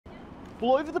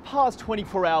Well, over the past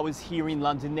 24 hours here in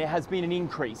London, there has been an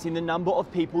increase in the number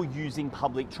of people using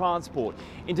public transport.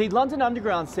 Indeed, London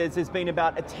Underground says there's been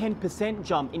about a 10%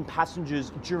 jump in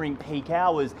passengers during peak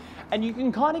hours. And you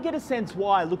can kind of get a sense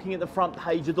why looking at the front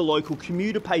page of the local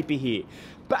commuter paper here.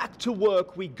 Back to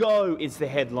work we go is the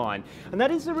headline. And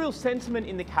that is the real sentiment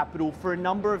in the capital for a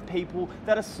number of people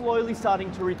that are slowly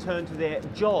starting to return to their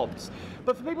jobs.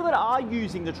 But for people that are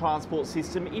using the transport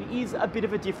system, it is a bit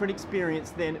of a different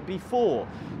experience than before.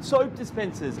 Soap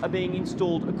dispensers are being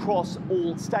installed across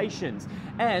all stations,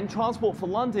 and Transport for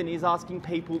London is asking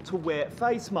people to wear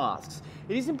face masks.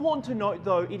 It is important to note,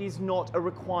 though, it is not a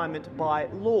requirement by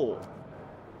law.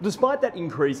 Despite that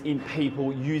increase in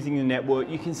people using the network,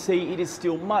 you can see it is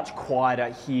still much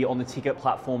quieter here on the ticket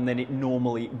platform than it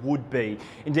normally would be.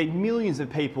 Indeed, millions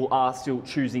of people are still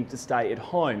choosing to stay at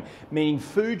home, meaning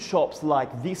food shops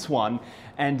like this one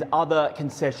and other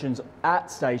concessions at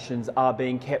stations are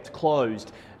being kept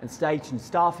closed, and station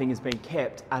staffing is being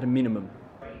kept at a minimum.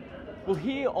 Well,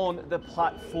 here on the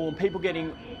platform, people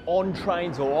getting on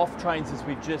trains or off trains, as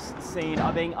we've just seen,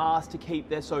 are being asked to keep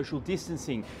their social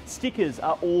distancing. Stickers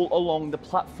are all along the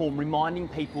platform reminding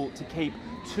people to keep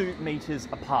 2 metres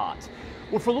apart.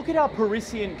 Well, for a look at how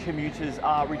Parisian commuters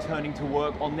are returning to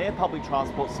work on their public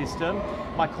transport system,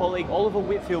 my colleague Oliver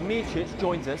Whitfield-Mirchich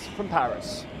joins us from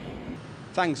Paris.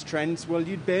 Thanks, Trent. Well,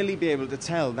 you'd barely be able to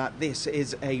tell that this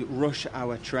is a rush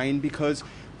hour train because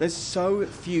there's so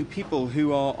few people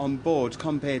who are on board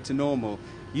compared to normal.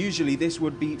 Usually this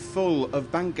would be full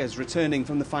of bankers returning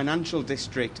from the financial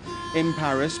district in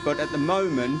Paris, but at the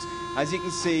moment, as you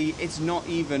can see, it's not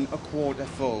even a quarter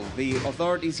full. The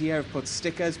authorities here have put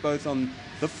stickers both on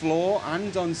the floor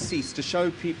and on seats to show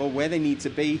people where they need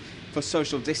to be for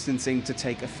social distancing to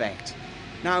take effect.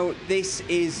 Now, this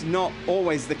is not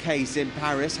always the case in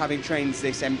Paris, having trains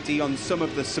this empty. On some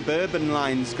of the suburban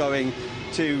lines going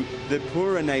to the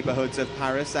poorer neighbourhoods of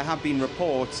Paris, there have been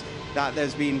reports that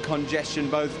there's been congestion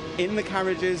both in the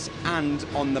carriages and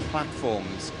on the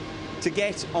platforms. To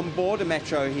get on board a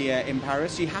metro here in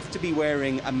Paris, you have to be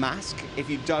wearing a mask. If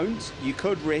you don't, you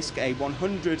could risk a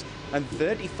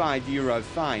 €135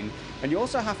 fine. And you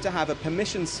also have to have a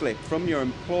permission slip from your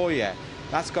employer.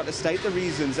 That's got to state the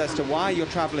reasons as to why you're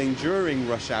travelling during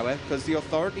rush hour, because the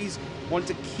authorities want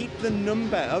to keep the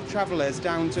number of travellers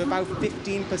down to about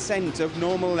 15% of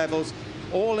normal levels,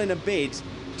 all in a bid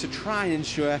to try and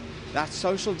ensure that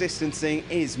social distancing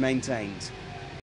is maintained.